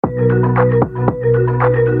You're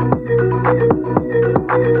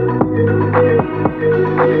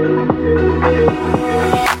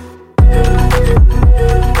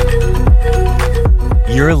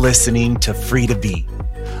listening to Free to Be,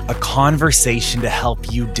 a conversation to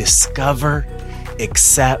help you discover,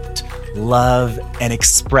 accept, love, and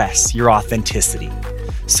express your authenticity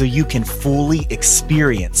so you can fully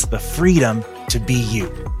experience the freedom to be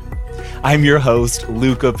you. I'm your host,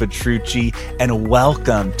 Luca Petrucci, and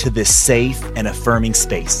welcome to this safe and affirming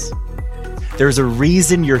space. There's a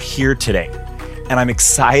reason you're here today, and I'm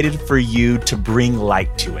excited for you to bring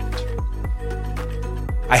light to it.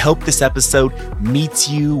 I hope this episode meets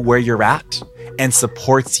you where you're at and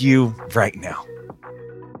supports you right now.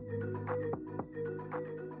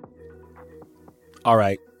 All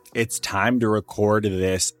right, it's time to record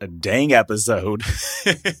this dang episode.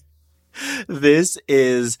 This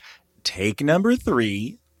is take number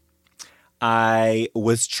 3. I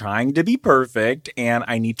was trying to be perfect, and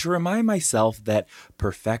I need to remind myself that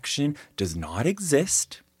perfection does not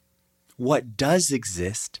exist. What does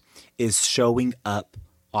exist is showing up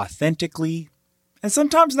authentically, and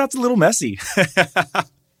sometimes that's a little messy.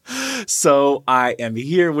 So I am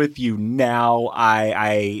here with you now.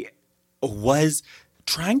 I was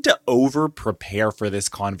trying to over-prepare for this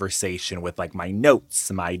conversation with like my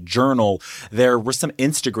notes, my journal. There were some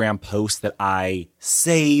Instagram posts that I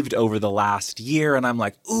saved over the last year, and I'm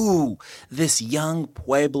like, ooh, this young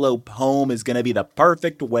Pueblo poem is going to be the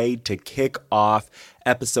perfect way to kick off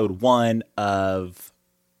episode 1 of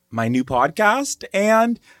my new podcast.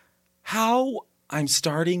 And how I'm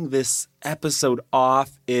starting this episode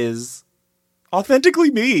off is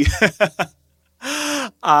authentically me.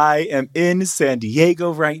 I am in San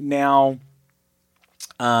Diego right now.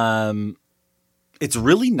 It's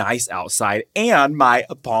really nice outside, and my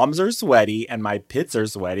palms are sweaty and my pits are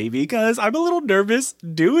sweaty because I'm a little nervous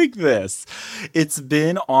doing this. It's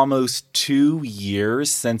been almost 2 years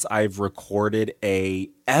since I've recorded a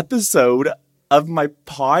episode of my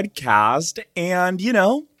podcast, and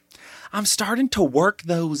I'm starting to work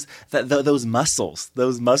those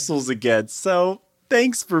muscles again. So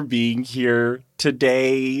thanks for being here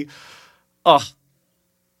today.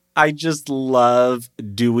 I just love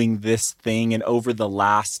doing this thing, and over the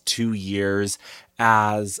last 2 years,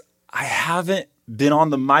 as I haven't been on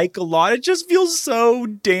the mic a lot, it just feels so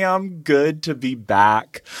damn good to be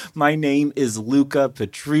back. My name is Luca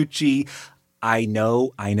Petrucci. I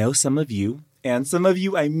know some of you, and some of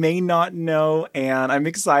you I may not know, and I'm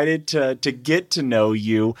excited to get to know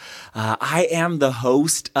you. I am the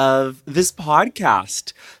host of this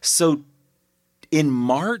podcast. So in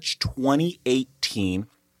March 2018,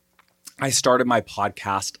 I started my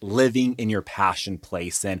podcast, Living in Your Passion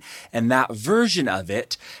Place, and that version of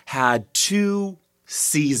it had 2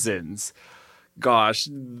 seasons. Gosh,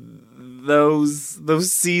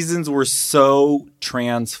 those seasons were so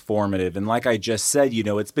transformative. And like I just said,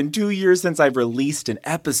 it's been 2 years since I've released an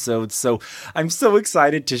episode. So I'm so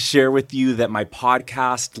excited to share with you that my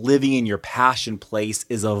podcast, Living in Your Passion Place,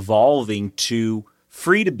 is evolving to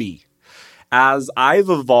Free to Be. As I've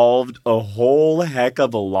evolved a whole heck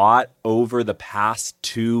of a lot over the past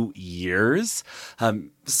 2 years.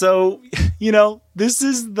 So this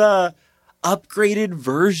is the upgraded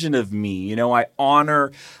version of me. I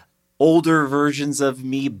honor older versions of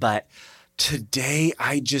me, but today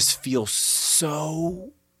I just feel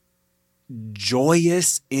so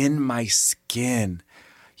joyous in my skin.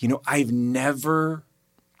 I've never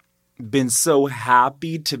been so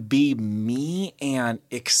happy to be me and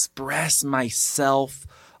express myself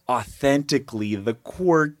authentically, the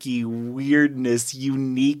quirky weirdness,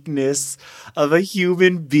 uniqueness of a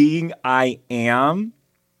human being I am.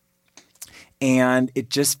 And it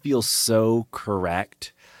just feels so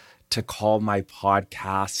correct to call my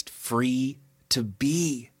podcast Free to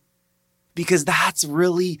Be, because that's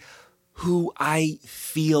really who I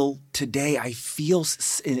feel today. I feel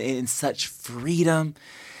in such freedom,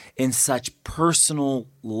 in such personal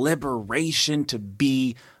liberation to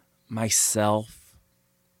be myself.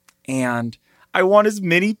 And I want as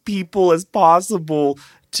many people as possible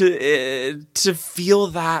to feel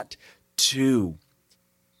that too.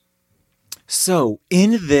 So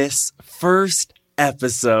in this first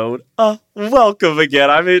episode, welcome again.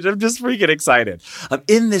 I'm just freaking excited.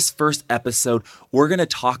 In this first episode, we're going to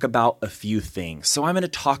talk about a few things. So I'm going to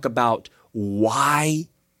talk about why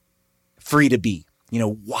Free to Be.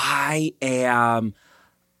 Why am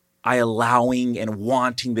I allowing and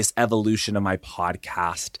wanting this evolution of my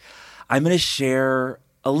podcast? I'm going to share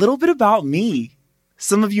a little bit about me,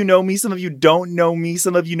 Some of you know me, some of you don't know me,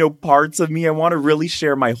 some of you know parts of me. I want to really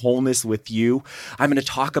share my wholeness with you. I'm going to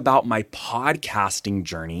talk about my podcasting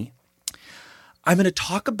journey. I'm going to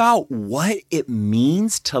talk about what it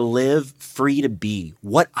means to live free to be,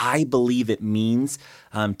 what I believe it means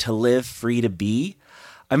to live free to be.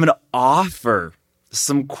 I'm going to offer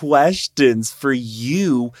some questions for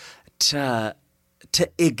you to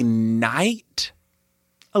ignite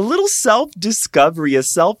a little self-discovery, a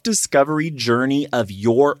self-discovery journey of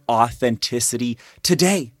your authenticity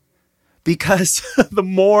today. Because the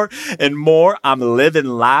more and more I'm living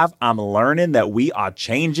life, I'm learning that we are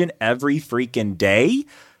changing every freaking day,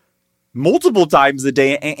 multiple times a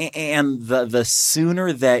day. And the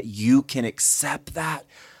sooner that you can accept that,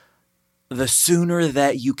 the sooner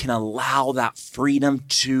that you can allow that freedom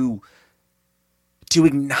to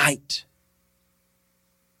ignite.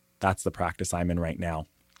 That's the practice I'm in right now.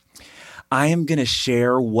 I am going to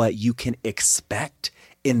share what you can expect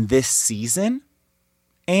in this season.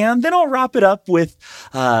 And then I'll wrap it up with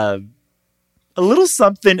a little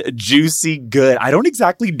something juicy good. I don't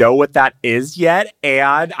exactly know what that is yet.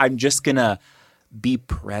 And I'm just going to be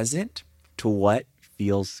present to what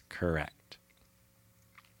feels correct.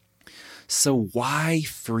 So why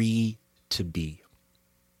free to be?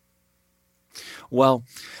 Well,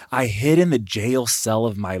 I hid in the jail cell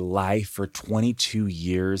of my life for 22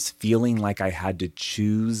 years, feeling like I had to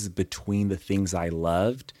choose between the things I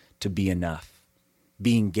loved to be enough.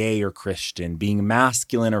 Being gay or Christian, being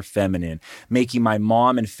masculine or feminine, making my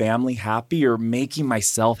mom and family happy or making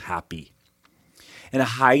myself happy. And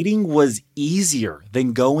hiding was easier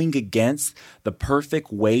than going against the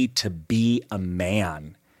perfect way to be a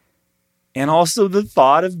man. And also the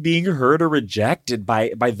thought of being hurt or rejected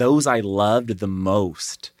by those I loved the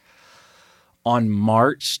most. On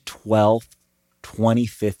March 12th,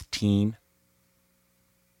 2015,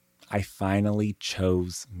 I finally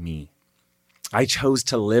chose me. I chose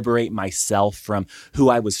to liberate myself from who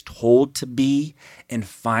I was told to be and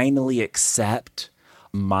finally accept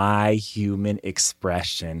my human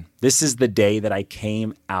expression. This is the day that I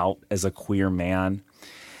came out as a queer man.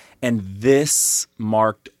 And this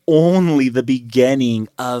marked only the beginning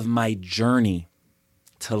of my journey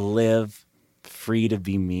to live free to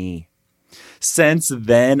be me. Since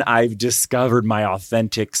then, I've discovered my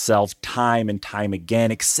authentic self time and time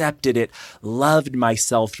again, accepted it, loved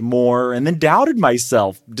myself more, and then doubted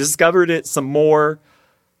myself, discovered it some more,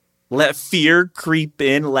 let fear creep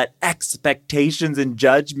in, let expectations and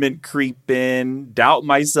judgment creep in, doubt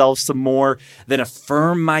myself some more, then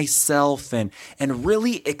affirm myself and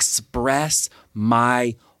really express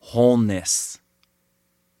my wholeness.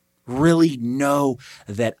 Really know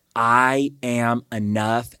that I am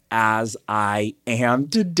enough as I am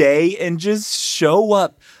today and just show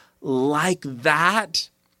up like that,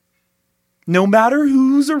 no matter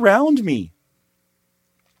who's around me.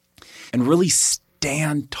 And really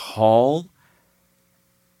stand tall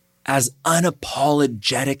as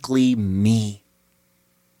unapologetically me.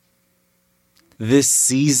 This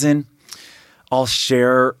season, I'll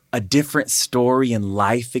share a different story and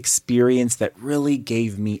life experience that really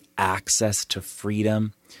gave me access to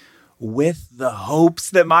freedom with the hopes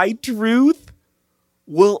that my truth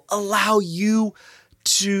will allow you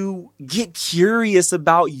to get curious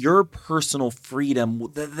about your personal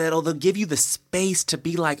freedom. That'll give you the space to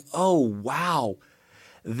be like, oh, wow,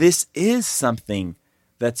 this is something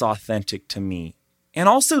that's authentic to me. And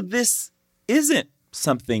also, this isn't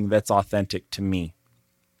something that's authentic to me.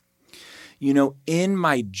 You know, in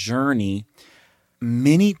my journey,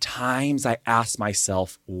 many times I ask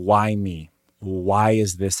myself, why me? Why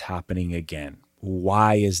is this happening again?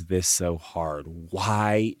 Why is this so hard?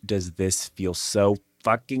 Why does this feel so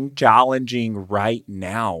fucking challenging right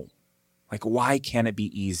now? Like, why can't it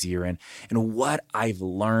be easier? And what I've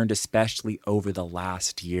learned, especially over the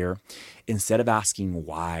last year, instead of asking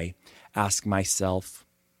why, ask myself,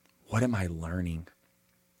 what am I learning?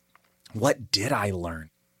 What did I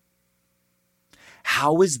learn?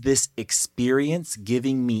 How is this experience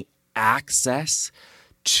giving me access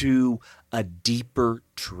to a deeper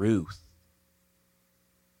truth?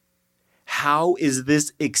 How is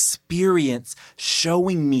this experience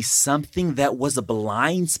showing me something that was a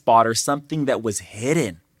blind spot or something that was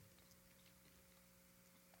hidden?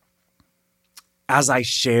 As I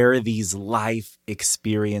share these life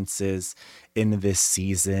experiences in this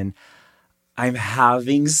season, I'm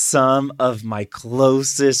having some of my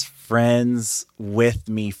closest friends with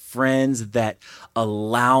me, friends that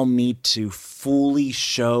allow me to fully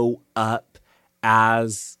show up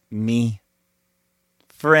as me.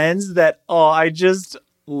 Friends that, I just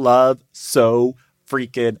love so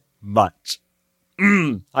freaking much.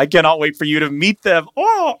 I cannot wait for you to meet them.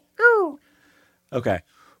 Oh, ew. Okay.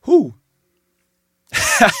 Whew.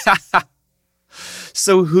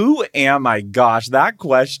 So who am I? Gosh, that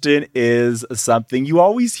question is something you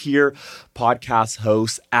always hear podcast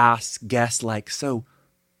hosts ask guests like, so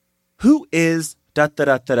who is da da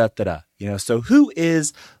da da da da da? So who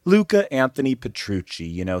is Luca Anthony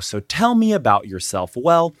Petrucci? So tell me about yourself.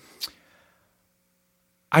 Well,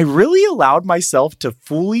 I really allowed myself to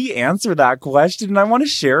fully answer that question, and I want to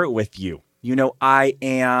share it with you. I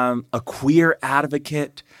am a queer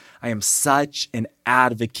advocate. I am such an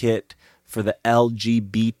advocate for the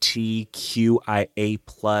LGBTQIA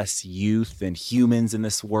plus youth and humans in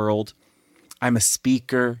this world. I'm a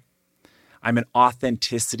speaker. I'm an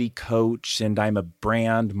authenticity coach, and I'm a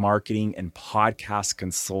brand marketing and podcast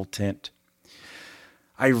consultant.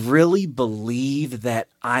 I really believe that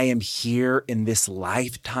I am here in this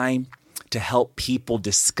lifetime to help people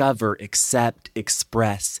discover, accept,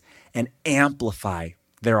 express, and amplify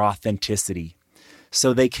their authenticity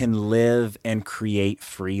so they can live and create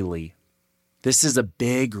freely. This is a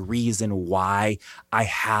big reason why I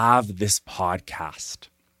have this podcast.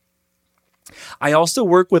 I also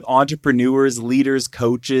work with entrepreneurs, leaders,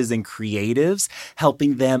 coaches, and creatives,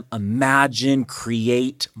 helping them imagine,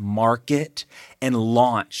 create, market, and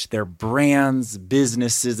launch their brands,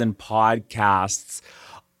 businesses, and podcasts.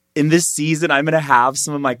 In this season, I'm going to have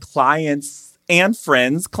some of my clients and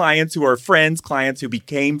friends, clients who are friends, clients who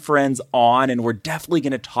became friends on, and we're definitely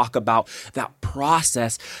going to talk about that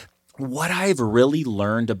process. What I've really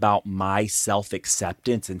learned about my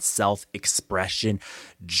self-acceptance and self-expression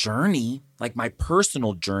journey, like my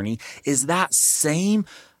personal journey, is that same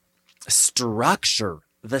structure,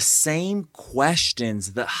 the same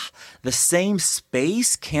questions, the same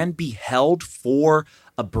space can be held for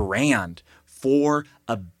a brand, for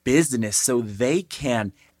a business, so they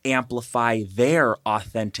can amplify their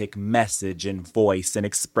authentic message and voice and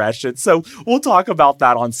expression. So we'll talk about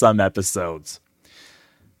that on some episodes.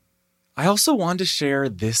 I also want to share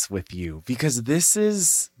this with you because this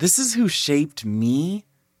is who shaped me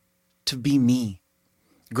to be me.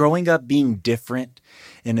 Growing up being different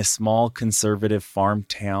in a small conservative farm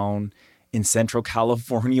town in Central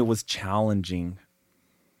California was challenging.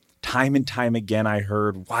 Time and time again, I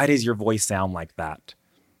heard, why does your voice sound like that?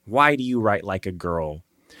 Why do you write like a girl?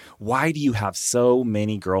 Why do you have so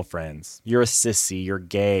many girlfriends? You're a sissy, you're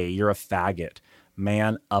gay, you're a faggot.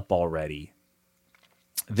 Man up already.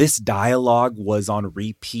 This dialogue was on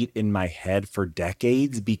repeat in my head for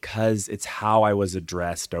decades because it's how I was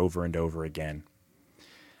addressed over and over again.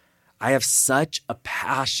 I have such a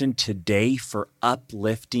passion today for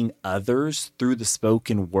uplifting others through the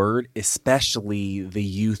spoken word, especially the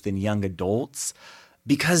youth and young adults,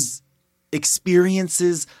 because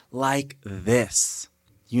experiences like this,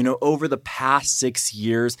 over the past 6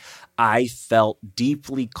 years, I felt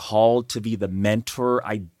deeply called to be the mentor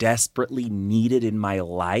I desperately needed in my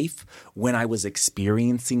life when I was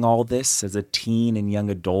experiencing all this as a teen and young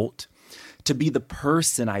adult, to be the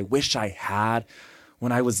person I wish I had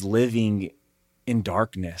when I was living in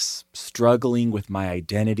darkness, struggling with my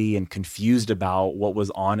identity and confused about what was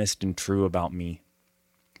honest and true about me.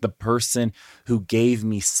 The person who gave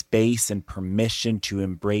me space and permission to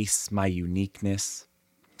embrace my uniqueness.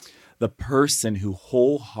 The person who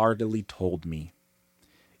wholeheartedly told me,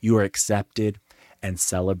 you are accepted and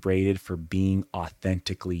celebrated for being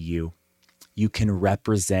authentically you. You can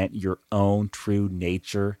represent your own true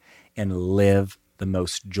nature and live the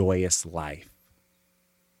most joyous life.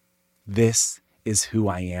 This is who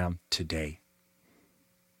I am today.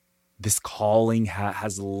 This calling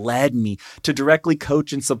has led me to directly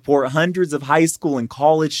coach and support hundreds of high school and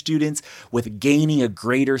college students with gaining a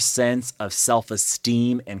greater sense of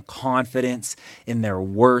self-esteem and confidence in their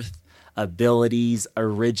worth, abilities,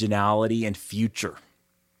 originality, and future.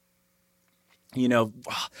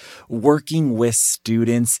 Working with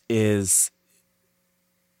students is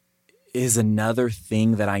another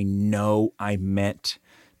thing that I know I meant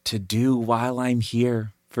to do while I'm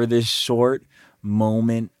here for this short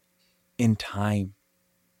moment in time,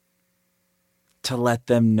 to let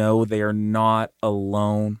them know they are not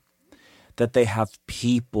alone, that they have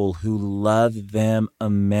people who love them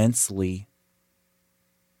immensely,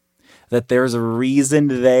 that there's a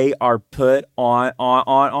reason they are put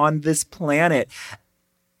on this planet.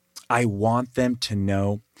 I want them to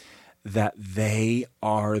know that they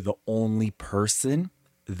are the only person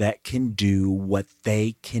that can do what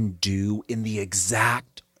they can do in the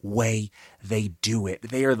exact way they do it.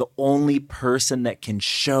 They are the only person that can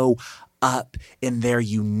show up in their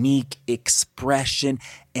unique expression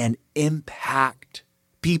and impact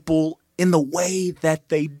people in the way that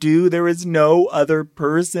they do. There is no other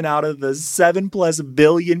person out of the 7+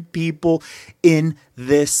 billion people in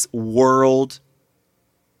this world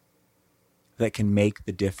that can make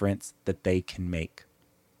the difference that they can make.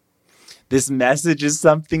 This message is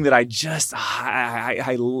something that I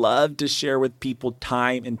love to share with people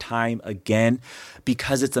time and time again,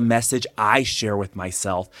 because it's a message I share with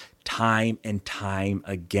myself time and time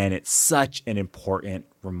again. It's such an important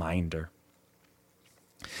reminder.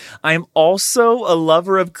 I am also a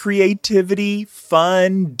lover of creativity,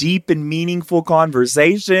 fun, deep and meaningful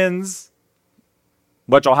conversations,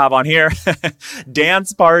 which I'll have on here,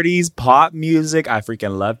 dance parties, pop music. I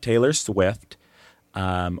freaking love Taylor Swift.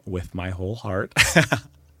 With my whole heart.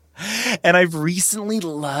 And I've recently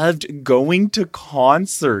loved going to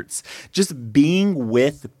concerts, just being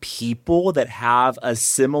with people that have a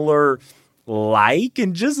similar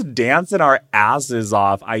and just dancing our asses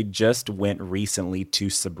off. I just went recently to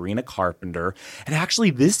Sabrina Carpenter. And actually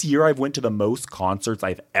this year I've went to the most concerts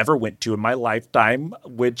I've ever went to in my lifetime,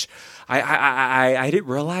 which I didn't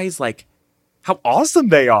realize how awesome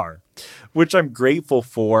they are, which I'm grateful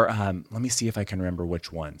for. Let me see if I can remember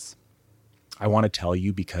which ones. I want to tell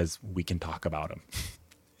you because we can talk about them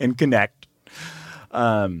and connect.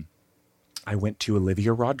 I went to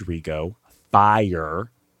Olivia Rodrigo,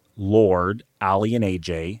 Fire, Lorde, Ali and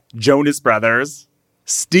AJ, Jonas Brothers,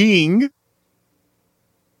 Sting,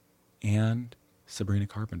 and Sabrina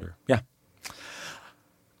Carpenter. Yeah.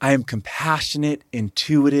 I am compassionate,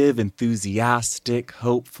 intuitive, enthusiastic,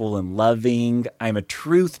 hopeful, and loving. I'm a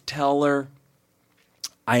truth teller.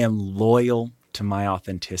 I am loyal to my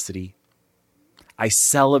authenticity. I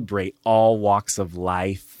celebrate all walks of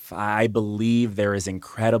life. I believe there is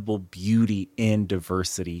incredible beauty in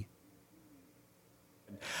diversity.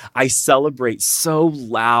 I celebrate so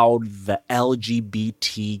loud the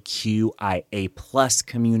LGBTQIA+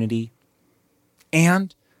 community.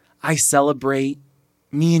 And I celebrate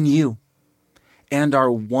me and you and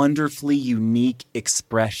our wonderfully unique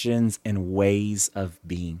expressions and ways of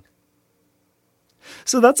being.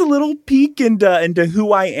 So that's a little peek into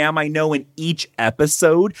who I am. I know in each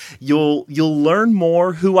episode you'll learn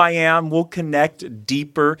more who I am. We'll connect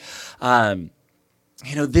deeper.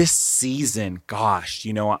 This season, gosh,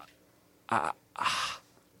 I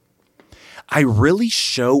really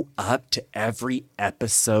show up to every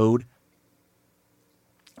episode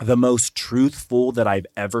the most truthful that I've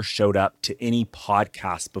ever showed up to any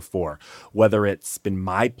podcast before, whether it's been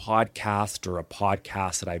my podcast or a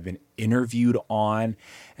podcast that I've been interviewed on.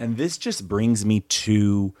 And this just brings me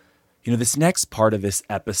to, this next part of this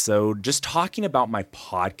episode, just talking about my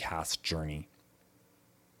podcast journey.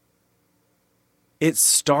 It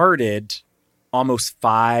started almost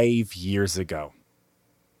 5 years ago.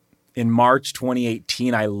 In March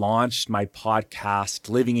 2018, I launched my podcast,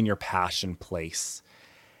 Living in Your Passion Place.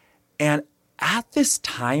 And at this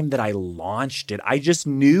time that I launched it, I just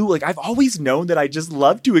knew, I've always known that I just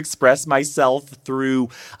love to express myself through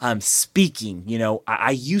speaking. I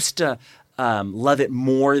used to love it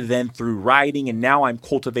more than through writing, and now I'm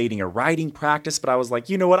cultivating a writing practice. But I was like,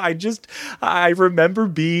 you know what? I remember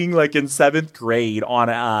being in 7th grade on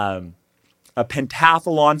a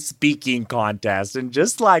pentathlon speaking contest and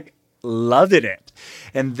just loving it.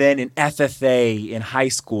 And then in FFA in high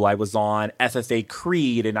school, I was on FFA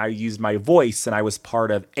Creed and I used my voice, and I was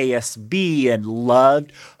part of ASB and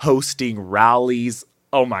loved hosting rallies.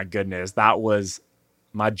 Oh my goodness, that was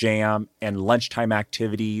my jam, and lunchtime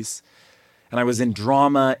activities. And I was in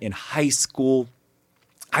drama in high school.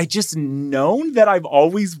 I just known that I've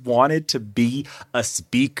always wanted to be a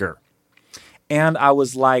speaker. And I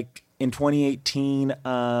was in 2018,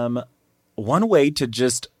 one way to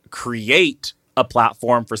just create a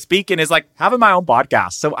platform for speaking is having my own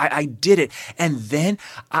podcast. So I did it. And then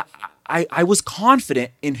I was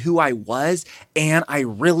confident in who I was, and I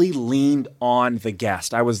really leaned on the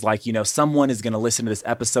guest. I was someone is going to listen to this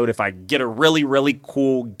episode if I get a really, really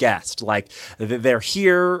cool guest. They're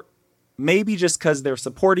here maybe just because they're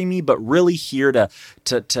supporting me, but really here to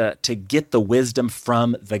get the wisdom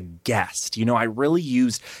from the guest. I really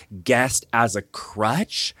used guest as a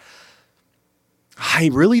crutch.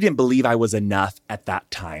 I really didn't believe I was enough at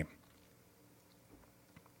that time.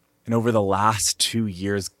 And over the last 2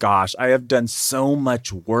 years, gosh, I have done so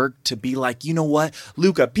much work to be you know what,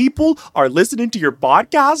 Luca, people are listening to your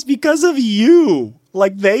podcast because of you.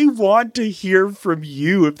 They want to hear from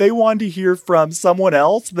you. If they want to hear from someone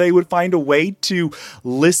else, they would find a way to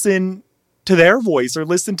listen to their voice or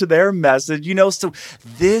listen to their message. So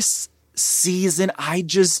this season, I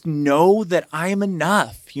just know that I am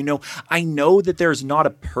enough. I know that there's not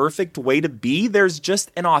a perfect way to be. There's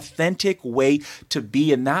just an authentic way to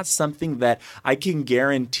be. And that's something that I can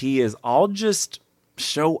guarantee is I'll just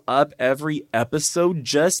show up every episode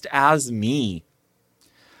just as me.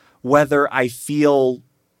 Whether I feel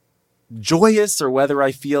joyous or whether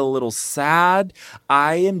I feel a little sad,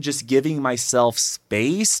 I am just giving myself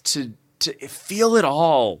space to feel it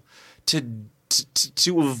all, to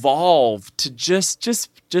evolve, to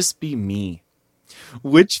just be me,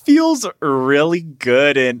 which feels really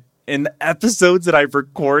good. And the episodes that I've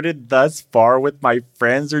recorded thus far with my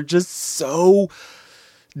friends are just so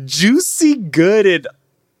juicy good. And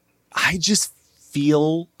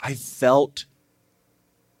I felt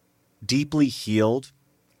deeply healed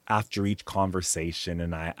after each conversation,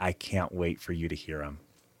 and I can't wait for you to hear them.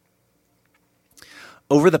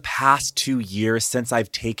 Over the past 2 years since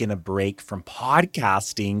I've taken a break from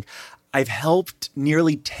podcasting, I've helped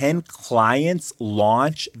nearly 10 clients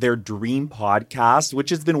launch their dream podcast, which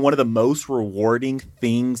has been one of the most rewarding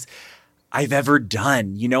things I've ever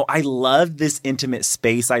done. I love this intimate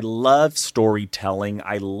space. I love storytelling.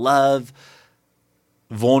 I love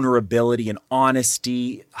vulnerability and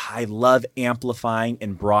honesty. I love amplifying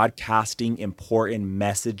and broadcasting important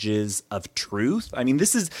messages of truth. I mean,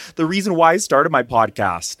 this is the reason why I started my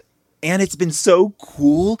podcast. And it's been so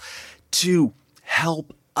cool to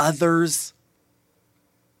help others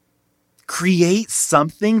create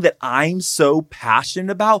something that I'm so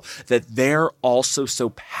passionate about that they're also so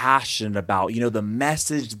passionate about. The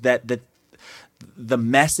message the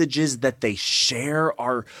messages that they share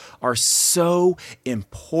are so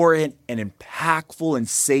important and impactful and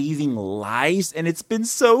saving lives. And it's been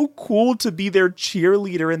so cool to be their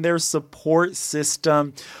cheerleader and their support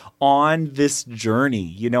system on this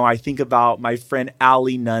journey. I think about my friend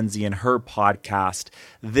Ali Nunzi and her podcast,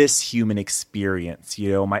 This Human Experience.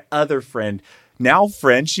 My other friend,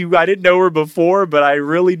 I didn't know her before, but I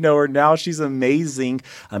really know her now. She's amazing.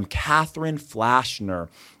 Catherine Flashner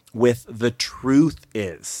with The Truth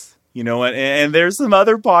Is. And there's some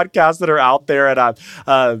other podcasts that are out there, and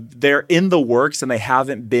they're in the works and they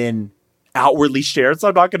haven't been outwardly shared, so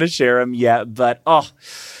I'm not going to share them yet. But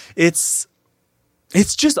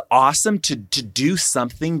it's just awesome to do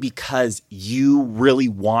something because you really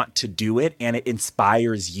want to do it and it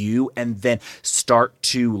inspires you, and then start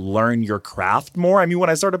to learn your craft more. I mean, when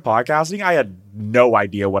I started podcasting, I had no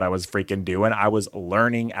idea what I was freaking doing. I was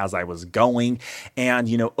learning as I was going. And,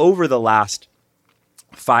 over the last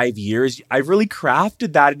 5 years, I've really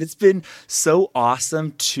crafted that. And it's been so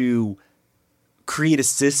awesome to create a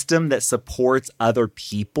system that supports other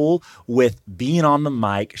people with being on the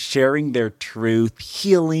mic, sharing their truth,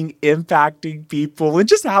 healing, impacting people, and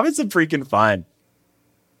just having some freaking fun.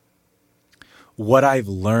 What I've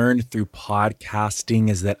learned through podcasting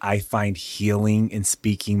is that I find healing in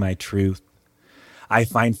speaking my truth. I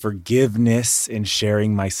find forgiveness in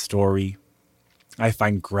sharing my story. I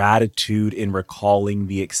find gratitude in recalling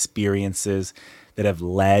the experiences that have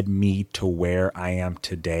led me to where I am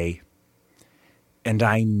today. And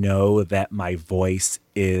I know that my voice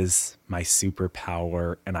is my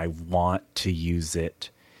superpower, and I want to use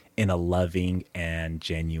it in a loving and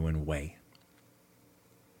genuine way.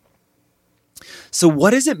 So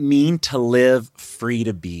what does it mean to live free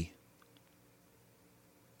to be?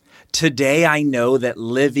 Today, I know that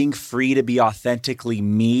living free to be authentically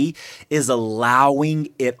me is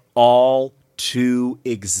allowing it all to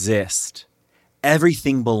exist.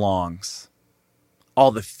 Everything belongs.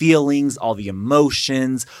 All the feelings, all the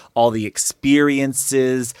emotions, all the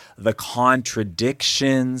experiences, the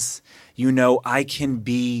contradictions. I can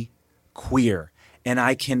be queer, and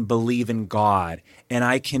I can believe in God, and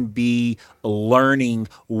I can be learning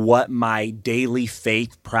what my daily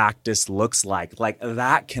faith practice looks like. Like,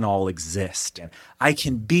 that can all exist. And I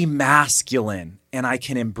can be masculine, and I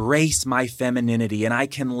can embrace my femininity, and I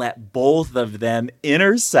can let both of them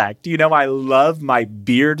intersect. I love my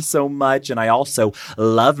beard so much, and I also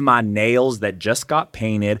love my nails that just got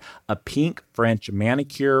painted a pink French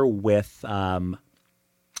manicure with some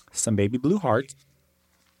baby blue hearts.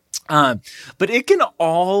 But it can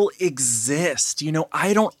all exist.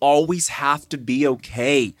 I don't always have to be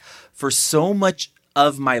okay. For so much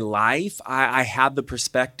of my life, I had the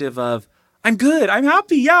perspective of, I'm good, I'm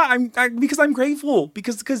happy, yeah, because I'm grateful,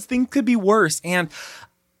 because things could be worse. And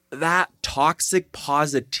that toxic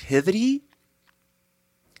positivity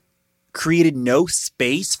created no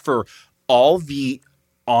space for all the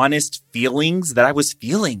honest feelings that I was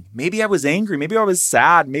feeling. Maybe I was angry. Maybe I was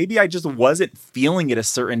sad. Maybe I just wasn't feeling it a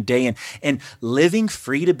certain day. And living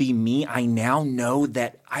free to be me, I now know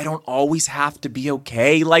that I don't always have to be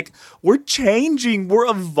okay. Like, we're changing, we're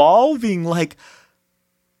evolving. Like,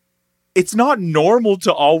 it's not normal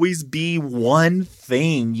to always be one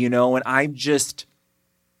thing, and I'm just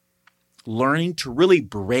learning to really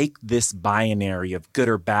break this binary of good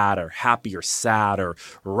or bad or happy or sad or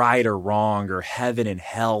right or wrong or heaven and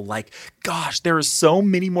hell. Like, gosh, there are so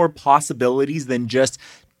many more possibilities than just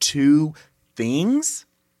two things.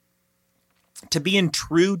 To be in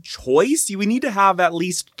true choice, we need to have at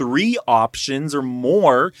least three options or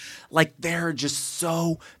more. Like, there are just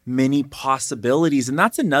so many possibilities. And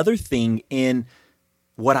that's another thing in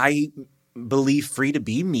what I believe free to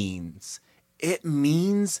be means. It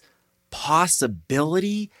means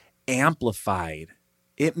possibility amplified.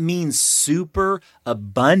 It means super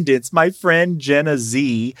abundance. My friend Jenna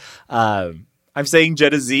Z, I'm saying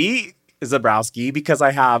Jenna Z Zabrowski because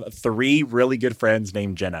I have three really good friends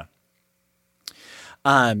named Jenna.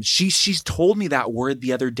 She's told me that word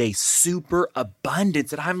the other day, super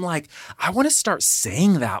abundance. And I'm like, I want to start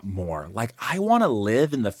saying that more. Like, I want to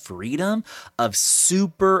live in the freedom of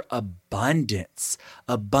super abundance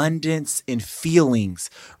in feelings,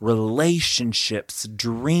 relationships,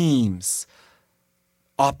 dreams,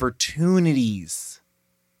 opportunities,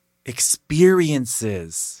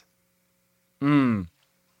 experiences.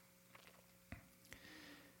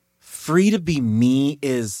 Free to be me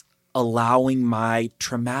is allowing my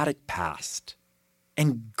traumatic past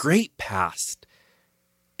and great past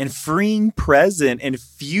and freeing present and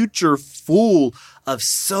future full of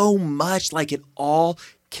so much, like it all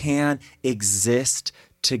can exist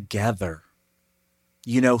together.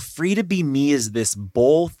 Free to be me is this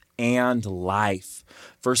both and life.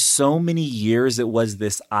 For so many years, it was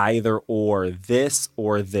this either or, this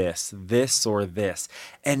or this, this or this.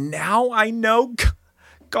 And now I know,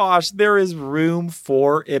 gosh, there is room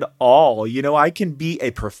for it all. I can be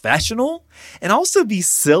a professional and also be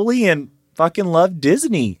silly and fucking love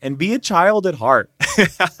Disney and be a child at heart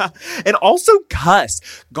and also cuss.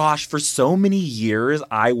 Gosh, for so many years,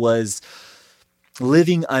 I was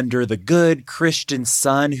living under the good Christian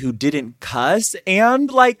son who didn't cuss. And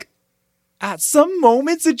like, at some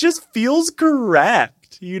moments, it just feels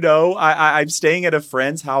correct. I'm staying at a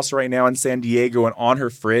friend's house right now in San Diego, and on her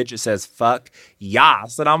fridge, it says, fuck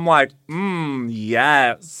yes. And I'm like,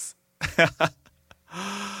 yes.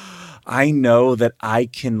 I know that I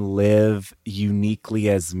can live uniquely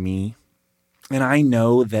as me. And I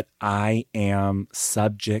know that I am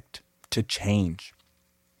subject to change.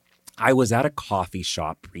 I was at a coffee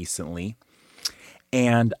shop recently,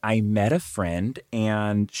 and I met a friend,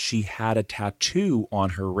 and she had a tattoo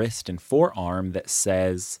on her wrist and forearm that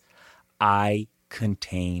says, I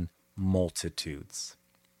contain multitudes.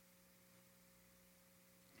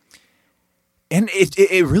 And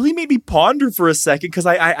it really made me ponder for a second because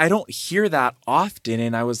I don't hear that often.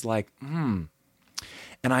 And I was like, And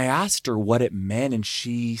I asked her what it meant. And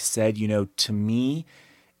she said, to me,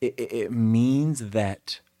 it means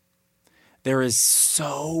that there is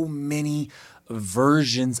so many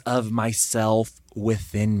versions of myself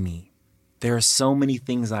within me. There are so many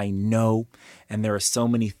things I know, and there are so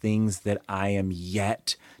many things that I am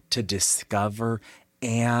yet to discover,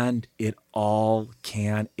 and it all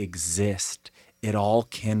can exist. It all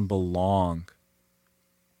can belong.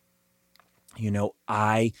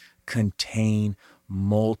 I contain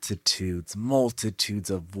multitudes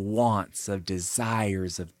of wants, of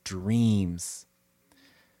desires, of dreams.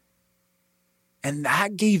 And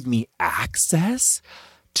that gave me access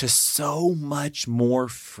to so much more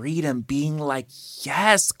freedom, being like,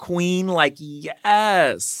 yes, queen, like,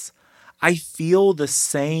 yes, I feel the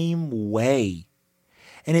same way.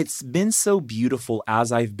 And it's been so beautiful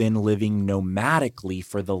as I've been living nomadically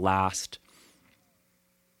for the last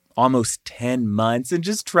almost 10 months and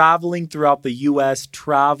just traveling throughout the US,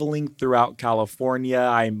 traveling throughout California.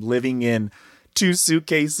 I'm living in 2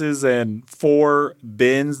 suitcases and 4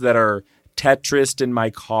 bins that are Tetrised in my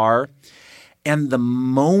car. And the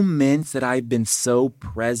moments that I've been so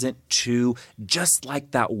present to, just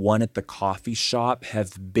like that one at the coffee shop,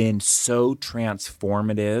 have been so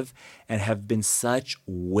transformative and have been such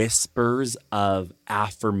whispers of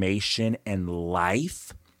affirmation and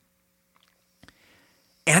life,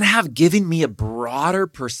 and have given me a broader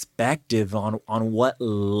perspective on what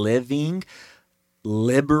living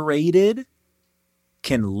liberated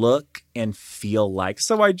can look and feel like.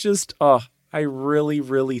 So I really,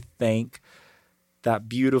 really thank that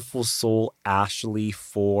beautiful soul, Ashley,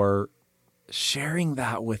 for sharing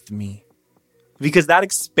that with me. because that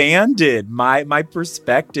expanded my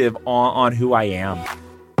perspective on who I am.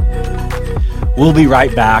 We'll be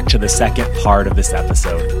right back to the second part of this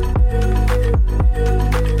episode.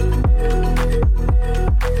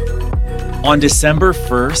 On December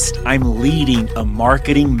 1st, I'm leading a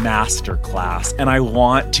marketing masterclass, and I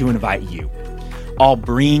want to invite you. I'll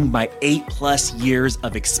bring my 8+ years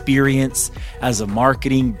of experience as a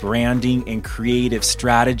marketing, branding, and creative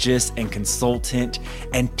strategist and consultant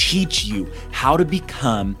and teach you how to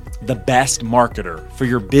become the best marketer for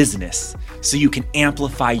your business so you can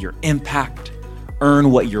amplify your impact,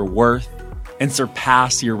 earn what you're worth, and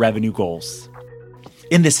surpass your revenue goals.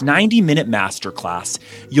 In this 90-minute masterclass,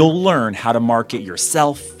 you'll learn how to market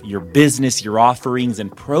yourself, your business, your offerings,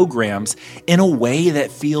 and programs in a way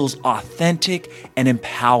that feels authentic and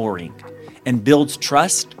empowering and builds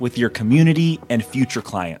trust with your community and future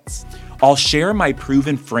clients. I'll share my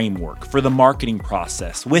proven framework for the marketing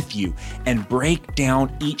process with you and break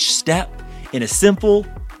down each step in a simple,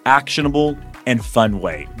 actionable, and fun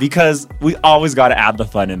way, because we always got to add the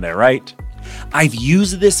fun in there, right? I've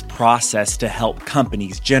used this process to help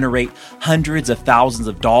companies generate hundreds of thousands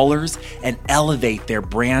of dollars and elevate their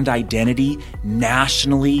brand identity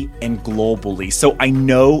nationally and globally. So I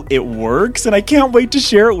know it works, and I can't wait to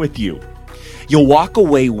share it with you. You'll walk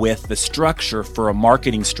away with the structure for a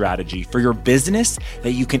marketing strategy for your business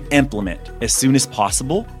that you can implement as soon as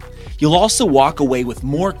possible. You'll also walk away with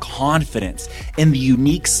more confidence in the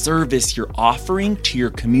unique service you're offering to your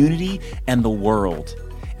community and the world.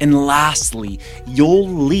 And lastly, you'll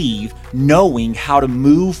leave knowing how to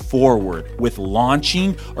move forward with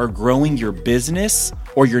launching or growing your business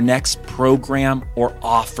or your next program or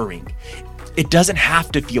offering. It doesn't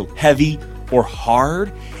have to feel heavy or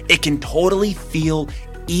hard. It can totally feel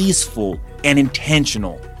easeful and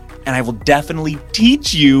intentional. And I will definitely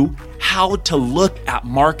teach you how to look at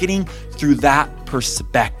marketing through that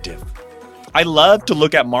perspective. I love to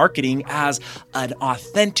look at marketing as an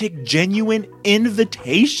authentic, genuine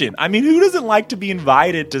invitation. I mean, who doesn't like to be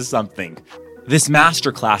invited to something? This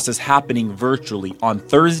masterclass is happening virtually on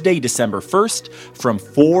Thursday, December 1st from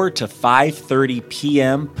 4 to 5:30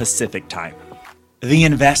 p.m. Pacific time. The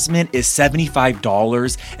investment is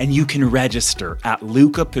 $75, and you can register at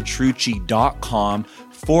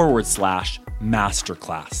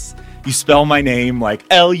lucapetrucci.com/masterclass. You spell my name like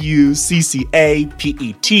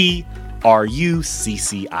LuCCAPETRUCCI.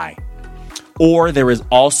 Or there is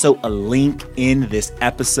also a link in this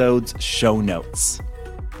episode's show notes.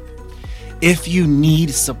 If you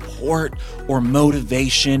need support or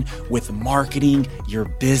motivation with marketing your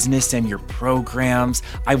business and your programs,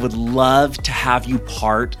 I would love to have you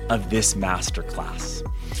part of this masterclass.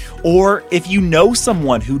 Or if you know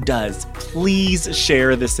someone who does, please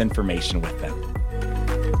share this information with them.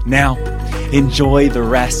 Now, enjoy the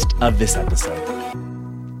rest of this episode.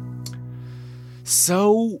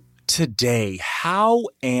 So today, how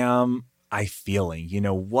am I feeling? You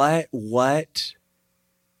know, what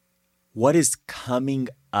is coming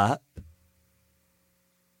up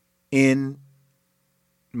in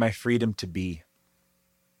my freedom to be?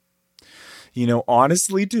 You know,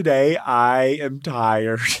 honestly, today I am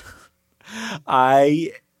tired.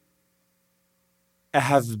 I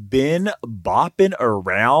have been bopping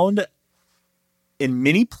around in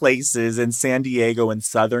many places in San Diego and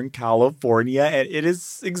Southern California, and it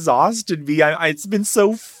has exhausted me. It's been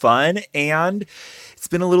so fun, and it's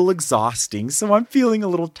been a little exhausting, so I'm feeling a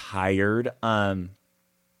little tired. I'm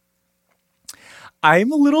a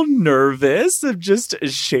little nervous of just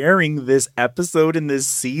sharing this episode in this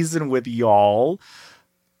season with y'all.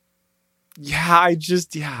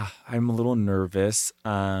 I'm a little nervous.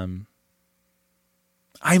 I'm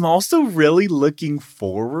also really looking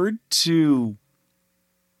forward to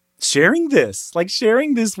sharing this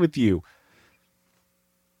with you.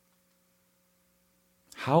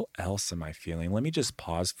 How else am I feeling? Let me just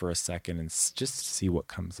pause for a second and just see what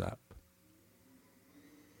comes up.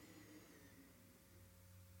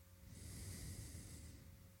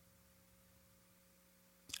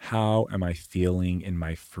 How am I feeling in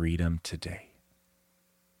my freedom today?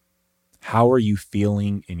 How are you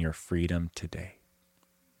feeling in your freedom today?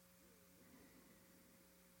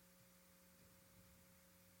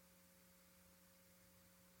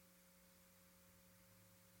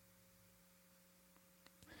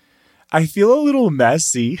 I feel a little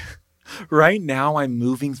messy. Right now, I'm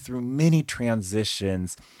moving through many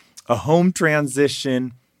transitions, a home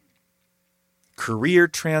transition, career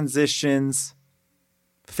transitions,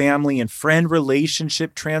 family and friend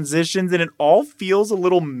relationship transitions, and it all feels a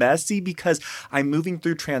little messy because I'm moving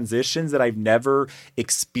through transitions that I've never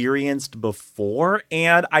experienced before,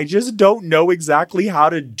 and I just don't know exactly how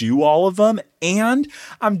to do all of them, and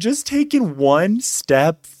I'm just taking one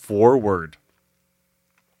step forward.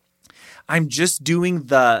 I'm just doing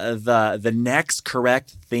the next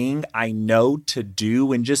correct thing I know to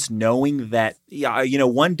do, and just knowing that,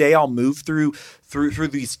 one day I'll move through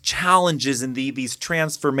these challenges and these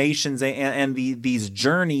transformations and these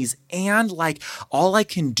journeys, and like all I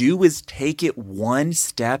can do is take it one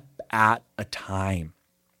step at a time.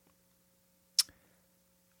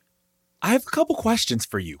 I have a couple questions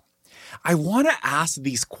for you. I want to ask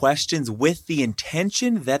these questions with the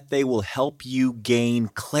intention that they will help you gain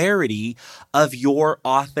clarity of your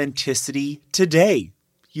authenticity today.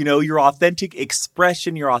 Your authentic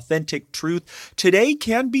expression, your authentic truth today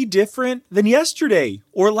can be different than yesterday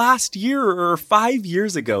or last year or 5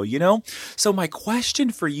 years ago, So my question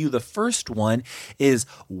for you, the first one is,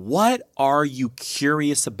 what are you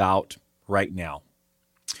curious about right now?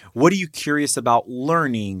 What are you curious about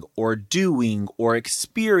learning or doing or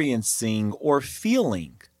experiencing or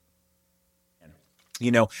feeling?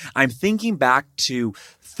 I'm thinking back to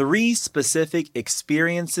 3 specific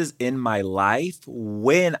experiences in my life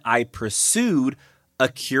when I pursued a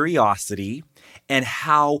curiosity, and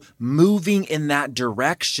how moving in that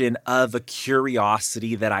direction of a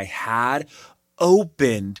curiosity that I had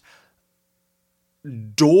opened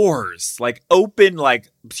doors, open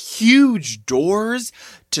huge doors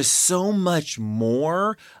to so much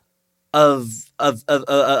more of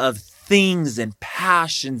things and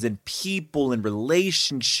passions and people and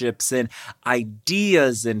relationships and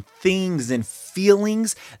ideas and things and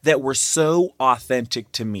feelings that were so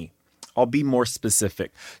authentic to me. I'll be more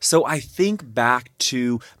specific. So I think back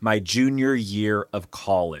to my junior year of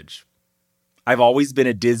college. I've always been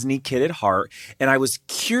a Disney kid at heart, and I was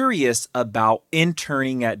curious about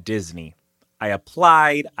interning at Disney. I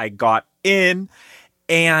applied, I got in,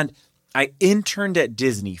 and I interned at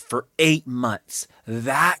Disney for 8 months.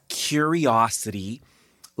 That curiosity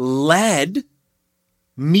led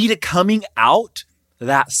me to coming out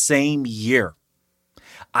that same year.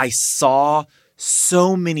 I saw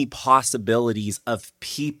so many possibilities of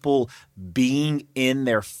people being in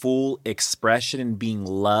their full expression and being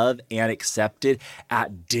loved and accepted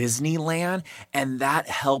at Disneyland. And that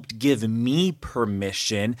helped give me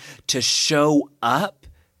permission to show up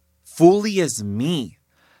fully as me,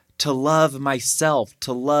 to love myself,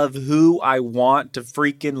 to love who I want to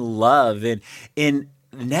freaking love. And in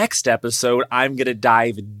the next episode, I'm going to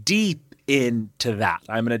dive deep into that.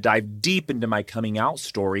 I'm going to dive deep into my coming out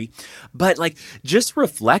story. But just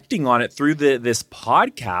reflecting on it through this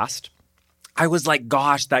podcast, I was like,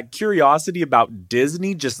 gosh, that curiosity about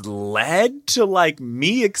Disney just led to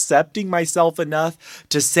me accepting myself enough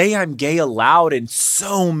to say I'm gay aloud, and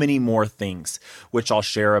so many more things, which I'll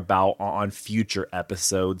share about on future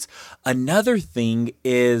episodes. Another thing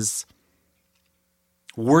is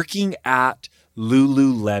working at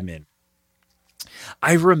Lululemon.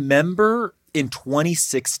 I remember in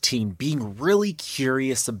 2016 being really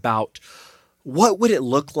curious about what would it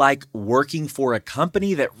look like working for a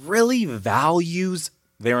company that really values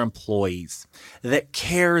their employees, that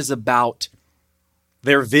cares about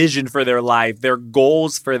their vision for their life, their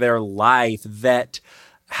goals for their life, that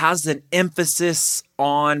has an emphasis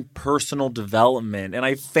on personal development. And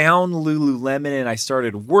I found Lululemon and I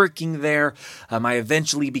started working there. I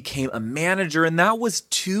eventually became a manager, and that was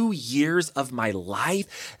 2 years of my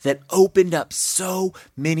life that opened up so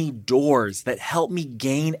many doors, that helped me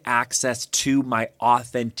gain access to my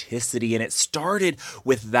authenticity. And it started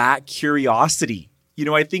with that curiosity.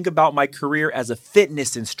 I think about my career as a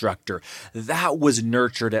fitness instructor. That was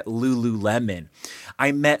nurtured at Lululemon.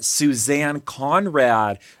 I met Suzanne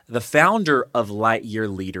Conrad, the founder of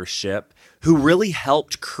Lightyear Leadership, who really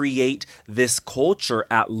helped create this culture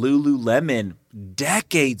at Lululemon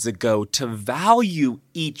decades ago to value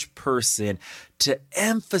each person, to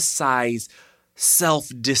emphasize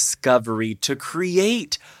self-discovery, to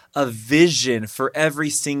create a vision for every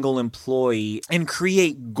single employee, and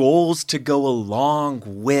create goals to go along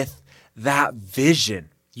with that vision.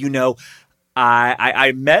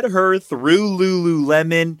 I met her through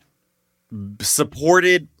Lululemon,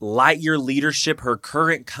 supported Lightyear Leadership, her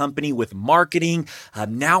current company, with marketing.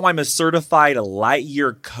 Now I'm a certified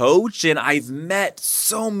Lightyear coach, and I've met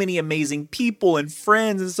so many amazing people and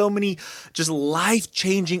friends, and so many just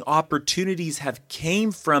life-changing opportunities have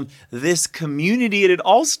came from this community. And it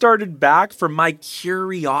all started back from my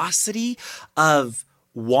curiosity of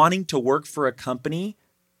wanting to work for a company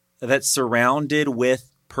that's surrounded with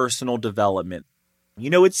personal development,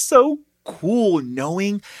 It's so cool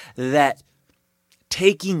knowing that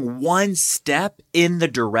taking one step in the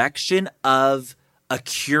direction of a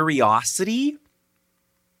curiosity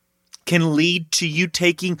can lead to you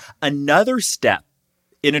taking another step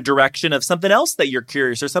in a direction of something else that you're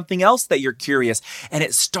curious or something else that you're curious. And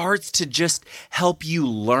it starts to just help you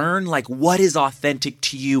learn like what is authentic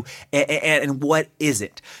to you and what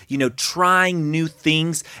isn't. Trying new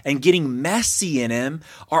things and getting messy in them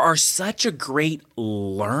are such a great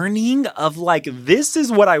learning of like, this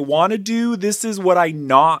is what I want to do. This is what I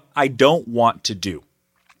don't want to do.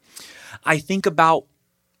 I think about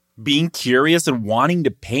being curious and wanting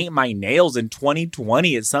to paint my nails in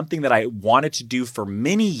 2020 is something that I wanted to do for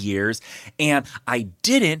many years, and I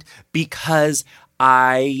didn't because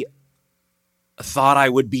I thought I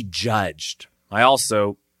would be judged. I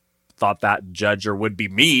also thought that judger would be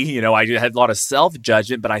me. I had a lot of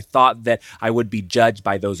self-judgment, but I thought that I would be judged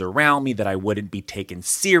by those around me, that I wouldn't be taken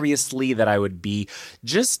seriously, that I would be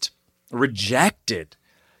just rejected.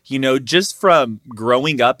 Just from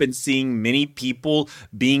growing up and seeing many people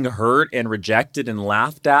being hurt and rejected and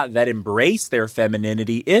laughed at that embrace their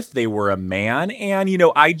femininity if they were a man. And,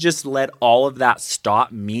 I just let all of that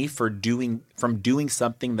stop me from doing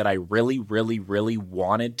something that I really, really, really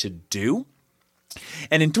wanted to do.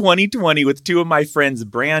 And in 2020, with two of my friends,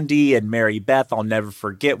 Brandy and Mary Beth, I'll never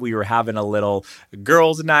forget, we were having a little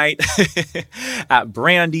girls' night at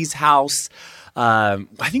Brandy's house.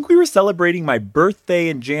 I think we were celebrating my birthday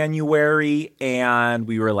in January, and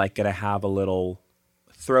we were like going to have a little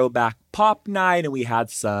throwback pop night, and we had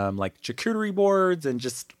some like charcuterie boards and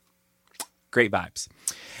just great vibes.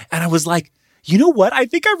 And I was like, you know what? I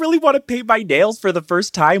think I really want to paint my nails for the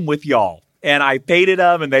first time with y'all. And I painted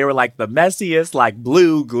them, and they were like the messiest, like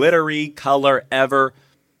blue, glittery color ever.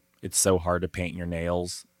 It's so hard to paint your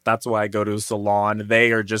nails. That's why I go to a salon.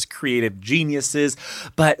 They are just creative geniuses.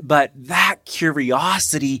 But that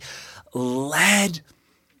curiosity led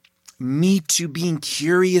me to being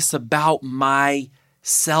curious about my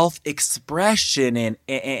self-expression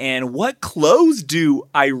and what clothes do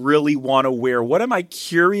I really want to wear? What am I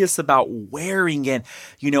curious about wearing? And,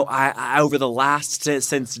 I over the last,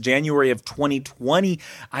 since January of 2020,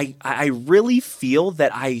 I really feel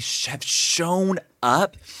that I have shown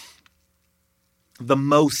up the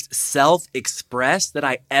most self-expressed that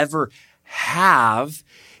I ever have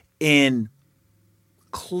in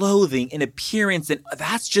clothing and appearance. And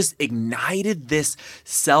that's just ignited this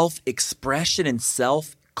self-expression and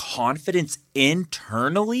self-confidence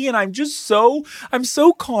internally. And I'm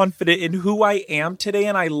so confident in who I am today.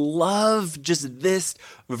 And I love just this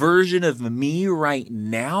version of me right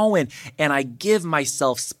now. And I give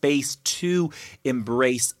myself space to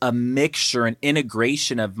embrace a mixture and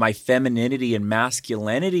integration of my femininity and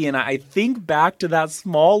masculinity. And I think back to that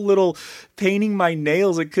small little painting my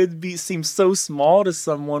nails. It could seem so small to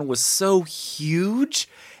someone, was so huge,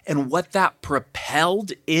 and what that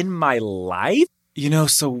propelled in my life.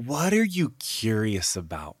 So what are you curious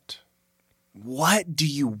about? What do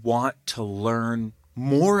you want to learn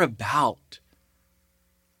more about?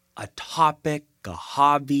 A topic, a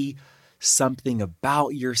hobby, something about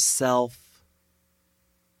yourself?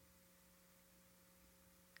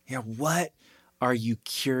 What are you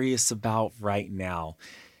curious about right now?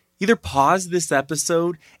 Either pause this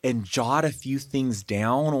episode and jot a few things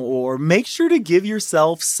down, or make sure to give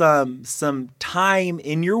yourself some time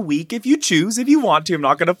in your week if you choose, if you want to. I'm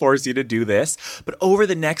not going to force you to do this. But over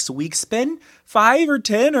the next week, spend 5 or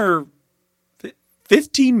 10 or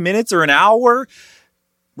 15 minutes or an hour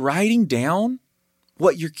writing down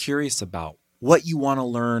what you're curious about, what you want to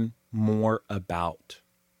learn more about.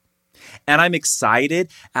 And I'm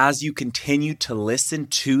excited as you continue to listen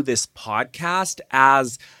to this podcast,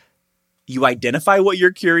 as you identify what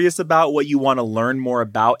you're curious about, what you want to learn more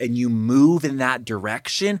about, and you move in that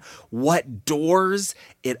direction, what doors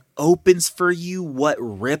it opens for you, what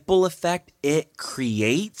ripple effect it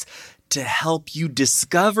creates to help you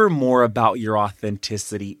discover more about your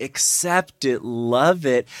authenticity, accept it, love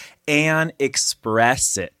it, and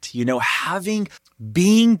express it.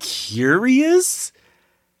 Being curious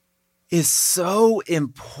is so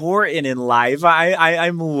important in life.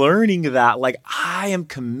 I'm learning that. Like, I am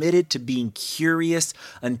committed to being curious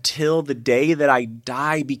until the day that I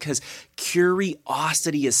die, because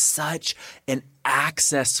curiosity is such an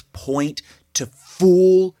access point to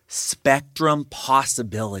full spectrum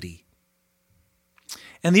possibility.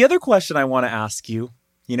 And the other question I want to ask you,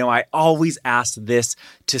 I always ask this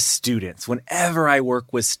to students whenever I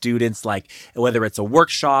work with students, like whether it's a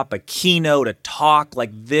workshop, a keynote, a talk,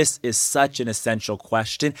 like this is such an essential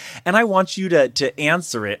question. And I want you to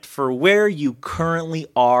answer it for where you currently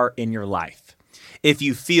are in your life. if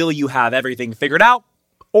you feel you have everything figured out,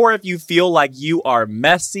 or if you feel like you are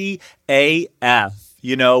messy AF.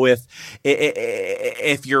 You know,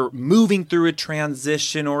 if you're moving through a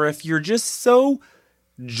transition, or if you're just so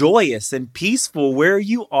joyous and peaceful where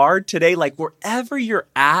you are today, like wherever you're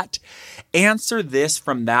at, answer this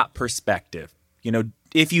from that perspective. You know,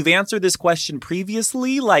 if you've answered this question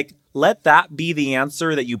previously, like let that be the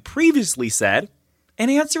answer that you previously said, and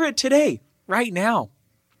answer it today, right now.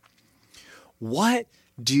 What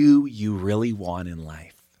do you really want in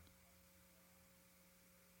life?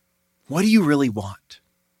 What do you really want?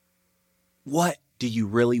 What do you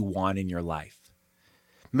really want in your life?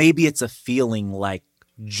 Maybe it's a feeling like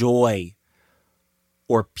joy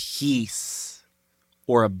or peace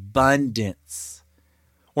or abundance.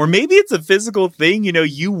 Or maybe it's a physical thing. You know,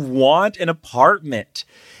 you want an apartment.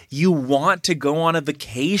 You want to go on a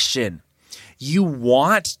vacation. You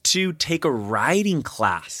want to take a writing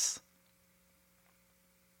class.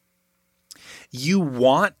 You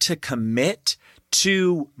want to commit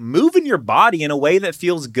to moving your body in a way that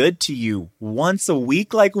feels good to you once a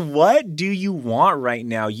week. Like, what do you want right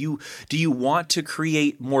now? Do you want to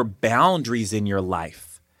create more boundaries in your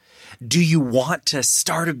life? Do you want to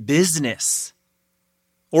start a business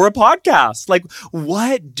or a podcast? Like,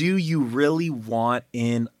 what do you really want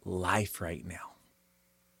in life right now?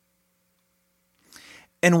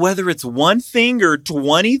 And whether it's one thing or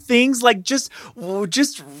 20 things, like just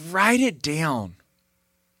write it down.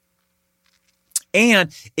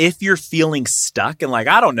 And if you're feeling stuck and like,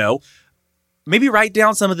 I don't know, maybe write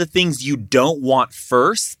down some of the things you don't want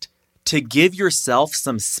first to give yourself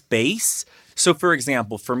some space. So for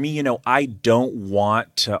example, for me, you know, I don't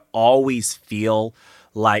want to always feel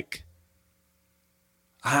like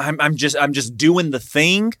I'm just doing the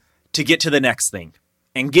thing to get to the next thing.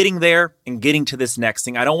 And getting there and getting to this next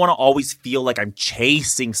thing. I don't want to always feel like I'm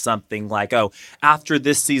chasing something like, oh, after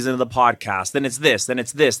this season of the podcast, then it's this, then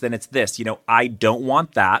it's this, then it's this. You know, I don't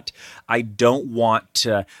want that. I don't want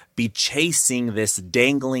to be chasing this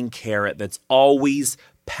dangling carrot that's always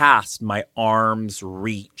past my arm's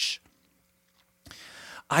reach.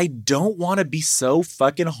 I don't want to be so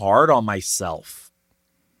fucking hard on myself.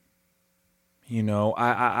 You know,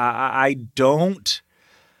 I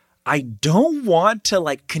don't want to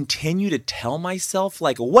like continue to tell myself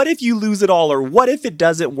like, what if you lose it all? Or what if it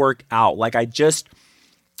doesn't work out? Like I just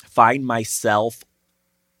find myself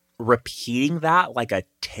repeating that like a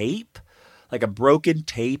tape, like a broken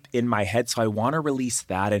tape in my head. So I want to release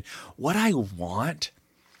that. And what I want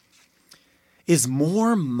is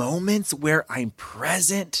more moments where I'm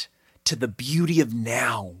present to the beauty of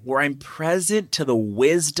now, where I'm present to the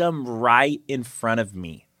wisdom right in front of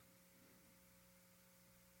me.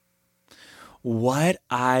 What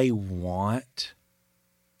I want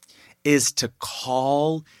is to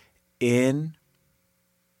call in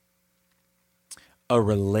a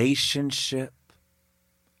relationship,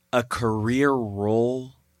 a career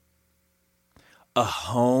role, a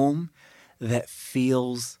home that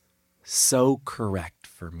feels so correct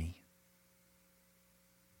for me.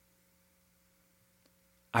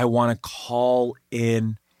 I want to call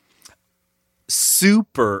in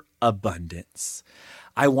super abundance.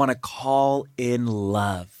 I want to call in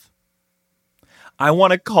love. I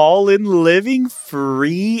want to call in living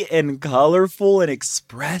free and colorful and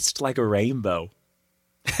expressed like a rainbow.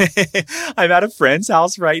 I'm at a friend's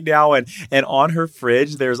house right now, and on her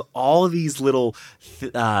fridge, there's all of these little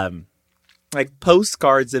like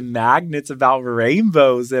postcards and magnets about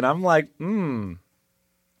rainbows. And I'm like,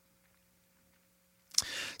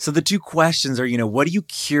 So the two questions are, you know, what are you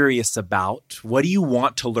curious about? What do you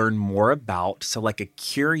want to learn more about? So like a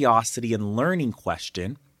curiosity and learning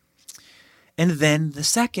question. And then the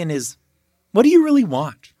second is, what do you really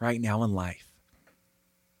want right now in life?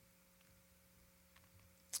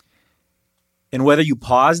 And whether you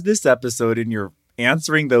pause this episode and you're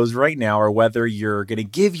answering those right now, or whether you're going to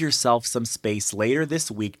give yourself some space later this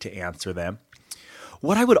week to answer them,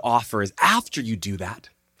 what I would offer is after you do that,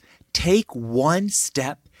 take one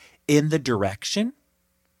step in the direction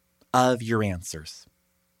of your answers.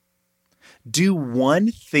 Do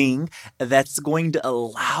one thing that's going to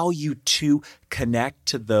allow you to connect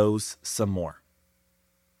to those some more.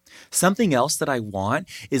 Something else that I want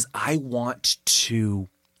is I want to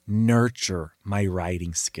nurture my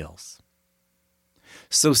writing skills.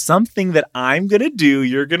 So something that I'm going to do,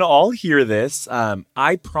 you're going to all hear this.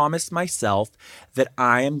 I promised myself that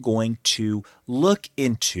I am going to look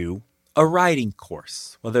into a writing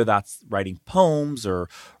course, whether that's writing poems or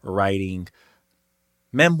writing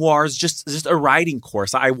memoirs, just a writing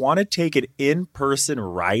course. I want to take an in-person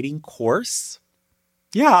writing course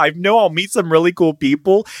Yeah, I know I'll meet some really cool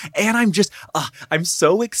people. And I'm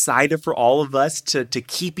so excited for all of us to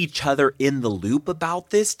keep each other in the loop about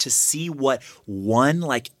this, to see what one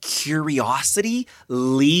like curiosity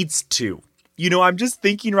leads to. I'm just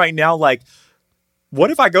thinking right now, like,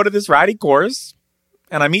 what if I go to this writing course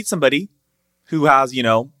and I meet somebody who has,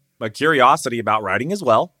 a curiosity about writing as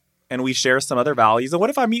well, and we share some other values? And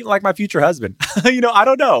what if I meet like my future husband? I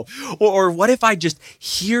don't know. Or what if I just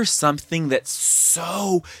hear something that's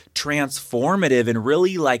so transformative and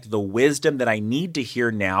really like the wisdom that I need to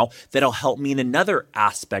hear now that'll help me in another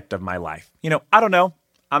aspect of my life? I don't know.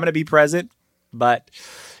 I'm going to be present. But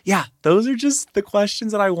yeah, those are just the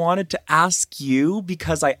questions that I wanted to ask you,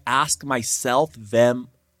 because I ask myself them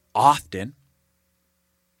often.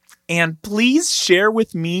 And please share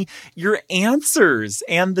with me your answers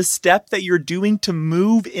and the step that you're doing to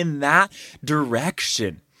move in that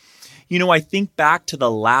direction. I think back to the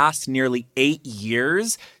last nearly 8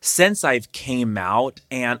 years since I've came out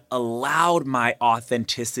and allowed my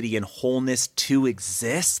authenticity and wholeness to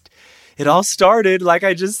exist. It all started, like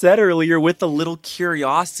I just said earlier, with a little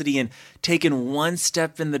curiosity and taking one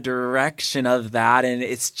step in the direction of that. And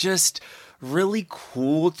it's just really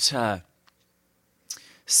cool to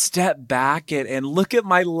step back and look at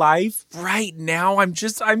my life right now.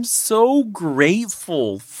 I'm so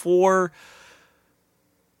grateful for,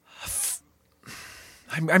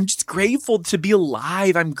 I'm just grateful to be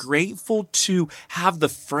alive. I'm grateful to have the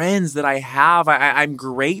friends that I have. I'm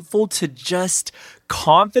grateful to just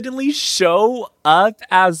confidently show up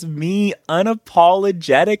as me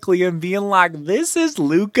unapologetically and being like, this is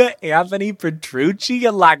Luca Anthony Petrucci,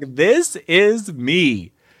 and like, this is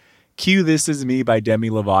me. Cue This Is Me by Demi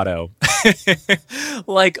Lovato.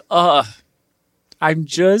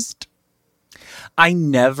 I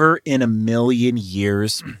never in a million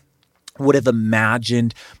years would have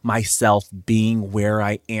imagined myself being where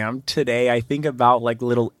I am today. I think about like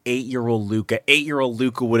little 8-year-old Luca. 8-year-old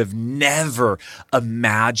Luca would have never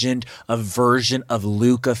imagined a version of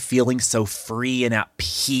Luca feeling so free and at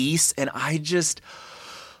peace. And I'm just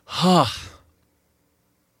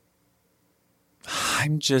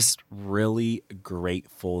really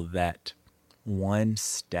grateful that one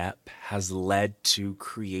step has led to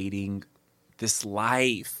creating this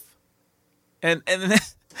life. And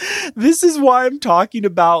this is why I'm talking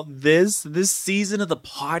about this season of the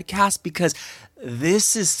podcast, because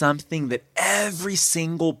this is something that every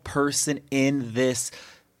single person in this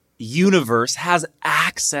universe has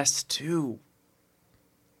access to.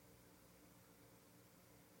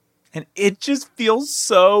 And it just feels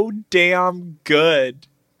so damn good.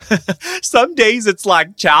 Some days it's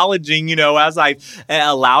like challenging, as I've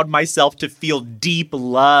allowed myself to feel deep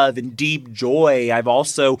love and deep joy. I've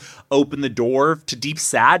also opened the door to deep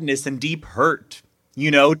sadness and deep hurt.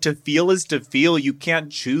 To feel is to feel. You can't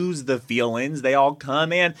choose the feelings. They all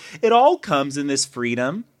come, and it all comes in this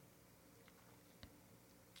freedom.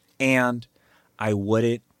 And I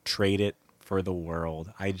wouldn't trade it for the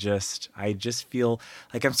world. I just feel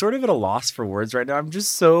like I'm sort of at a loss for words right now. I'm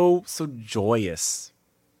just so joyous.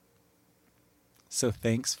 So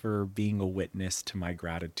thanks for being a witness to my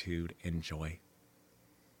gratitude and joy.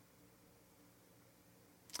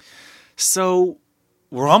 So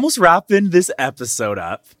we're almost wrapping this episode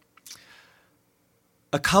up.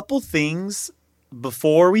 A couple things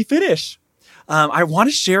before we finish. I want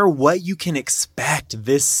to share what you can expect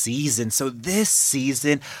this season. So this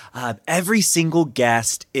season, every single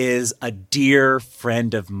guest is a dear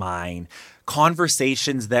friend of mine.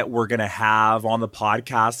 Conversations that we're going to have on the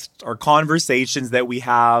podcast are conversations that we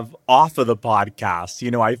have off of the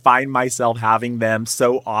podcast. I find myself having them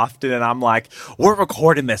so often, and I'm like, we're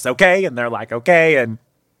recording this, okay? And they're like, okay, and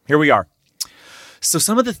here we are. So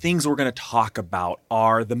some of the things we're going to talk about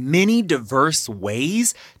are the many diverse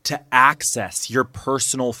ways to access your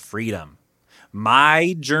personal freedom.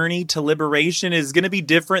 My journey to liberation is going to be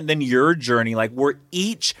different than your journey. Like, we're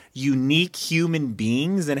each unique human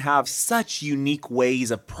beings and have such unique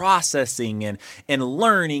ways of processing and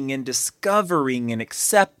learning and discovering and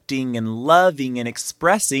accepting and loving and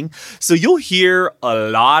expressing. So you'll hear a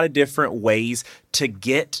lot of different ways to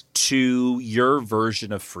get to your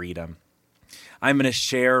version of freedom. I'm going to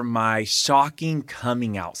share my shocking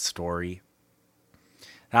coming out story.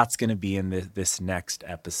 That's going to be in this next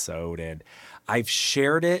episode. And I've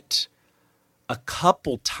shared it a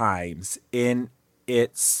couple times in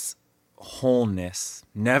its wholeness,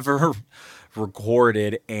 never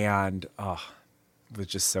recorded, and it was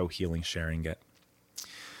just so healing sharing it.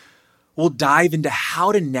 We'll dive into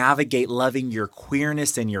how to navigate loving your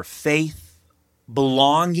queerness and your faith,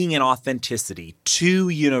 belonging and authenticity, two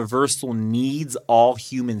universal needs all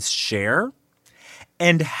humans share,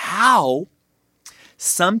 and how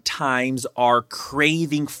sometimes our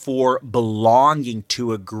craving for belonging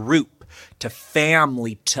to a group, to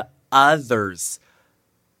family, to others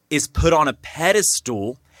is put on a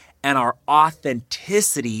pedestal and our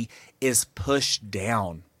authenticity is pushed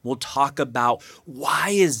down. We'll talk about why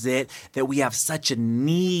is it that we have such a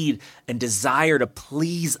need and desire to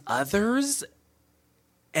please others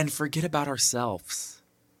and forget about ourselves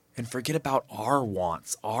and forget about our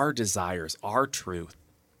wants, our desires, our truth.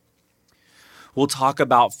 We'll talk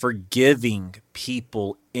about forgiving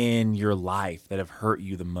people in your life that have hurt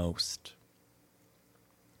you the most.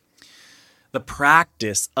 The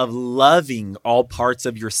practice of loving all parts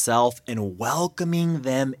of yourself and welcoming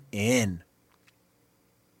them in.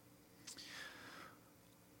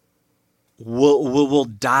 We'll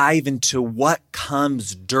dive into what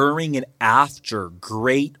comes during and after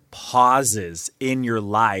great pauses in your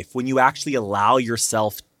life when you actually allow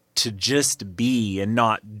yourself to just be and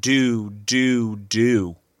not do.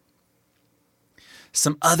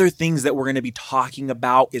 Some other things that we're going to be talking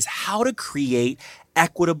about is how to create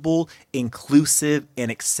equitable, inclusive, and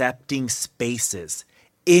accepting spaces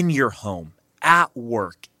in your home, at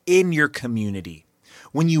work, in your community,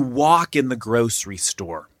 when you walk in the grocery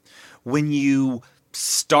store, when you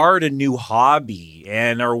start a new hobby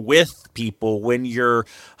and are with people, when you're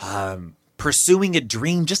pursuing a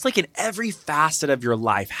dream, just like in every facet of your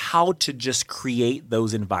life, how to just create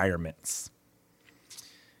those environments.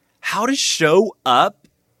 How to show up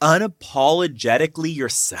unapologetically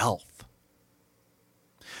yourself.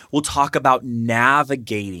 We'll talk about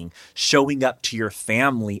navigating, showing up to your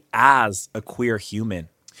family as a queer human.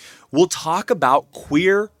 We'll talk about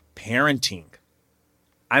queer parenting.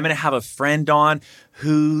 I'm going to have a friend on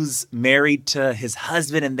who's married to his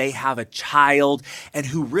husband and they have a child and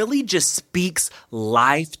who really just speaks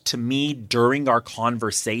life to me during our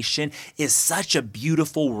conversation is such a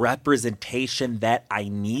beautiful representation that I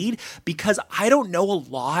need because I don't know a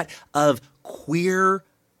lot of queer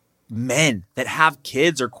men that have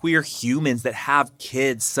kids or queer humans that have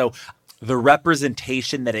kids. So the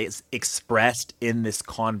representation that is expressed in this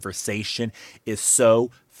conversation is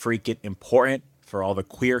so freaking important for all the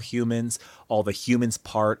queer humans, all the humans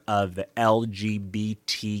part of the LGBTQIA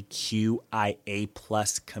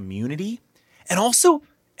plus community, and also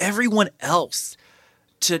everyone else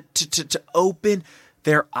to open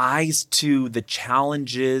their eyes to the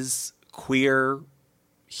challenges queer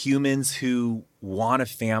humans who want a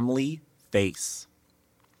family face.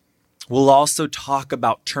 We'll also talk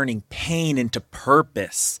about turning pain into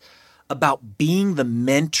purpose, about being the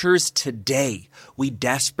mentors today we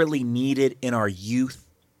desperately needed in our youth,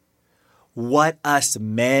 what us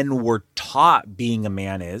men were taught being a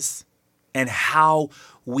man is, and how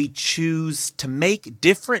we choose to make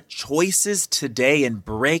different choices today and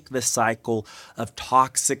break the cycle of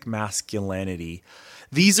toxic masculinity.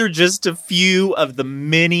 These are just a few of the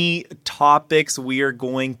many topics we are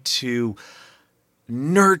going to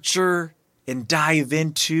nurture and dive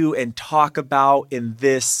into and talk about in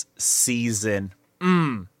this season.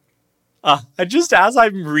 As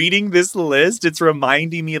I'm reading this list, it's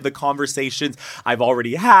reminding me of the conversations I've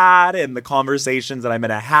already had and the conversations that I'm going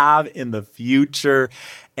to have in the future.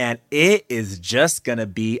 And it is just going to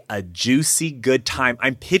be a juicy good time.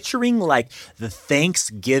 I'm picturing like the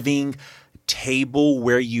Thanksgiving table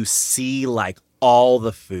where you see like all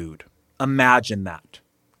the food. Imagine that.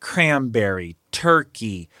 Cranberry,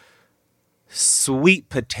 turkey, sweet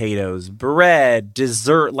potatoes, bread,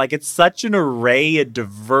 dessert. Like it's such an array of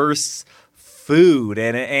diverse food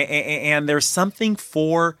and there's something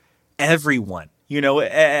for everyone. You know,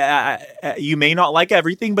 you may not like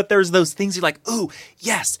everything, but there's those things you're like, ooh,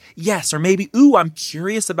 yes. Or maybe, ooh, I'm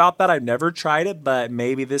curious about that. I've never tried it, but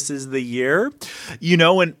maybe this is the year, you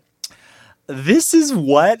know, and this is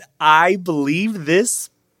what I believe this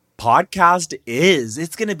podcast is.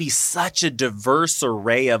 It's going to be such a diverse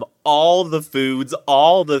array of all the foods,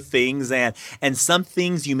 all the things, and some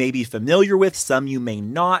things you may be familiar with, some you may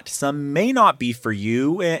not, some may not be for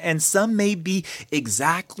you, and some may be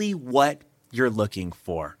exactly what you're looking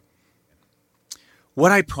for.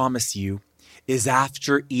 What I promise you is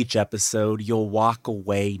after each episode, you'll walk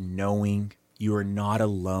away knowing you are not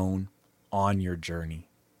alone on your journey.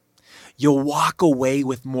 You'll walk away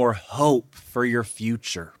with more hope for your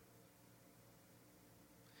future.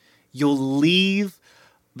 You'll leave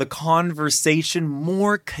the conversation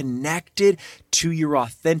more connected to your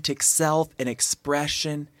authentic self and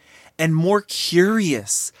expression and more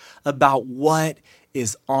curious about what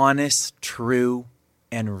is honest, true,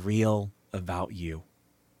 and real about you.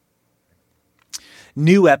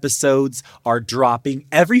 New episodes are dropping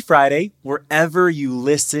every Friday wherever you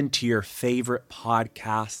listen to your favorite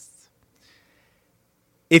podcasts.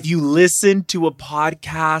 If you listen to a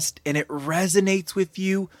podcast and it resonates with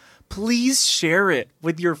you, please share it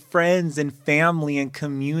with your friends and family and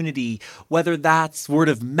community, whether that's word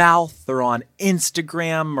of mouth or on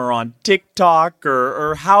Instagram or on TikTok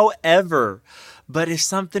or however. But if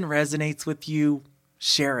something resonates with you,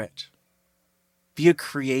 share it. Be a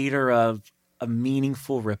creator of a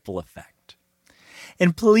meaningful ripple effect.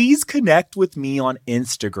 And please connect with me on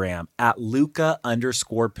Instagram at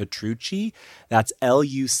Luca_Petrucci. That's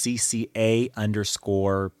LUCCA_P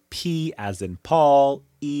as in Paul,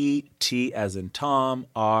 ET as in Tom,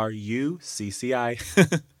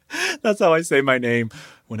 RUCCI. That's how I say my name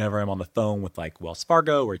whenever I'm on the phone with like Wells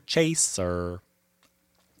Fargo or Chase or...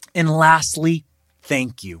 And lastly,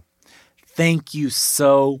 thank you. Thank you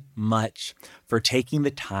so much for taking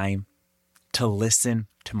the time to listen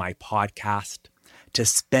to my podcast, to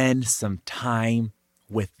spend some time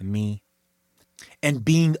with me, and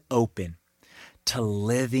being open to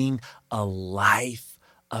living a life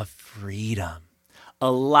of freedom,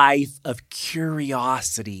 a life of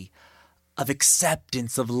curiosity, of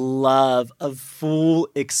acceptance, of love, of full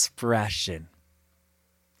expression.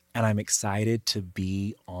 And I'm excited to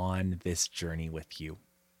be on this journey with you.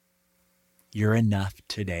 You're enough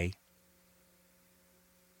today.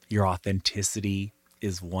 Your authenticity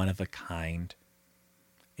is one of a kind.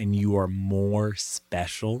 And you are more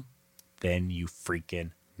special than you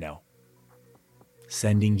freaking know.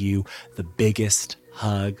 Sending you the biggest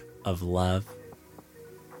hug of love.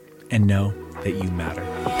 And know that you matter.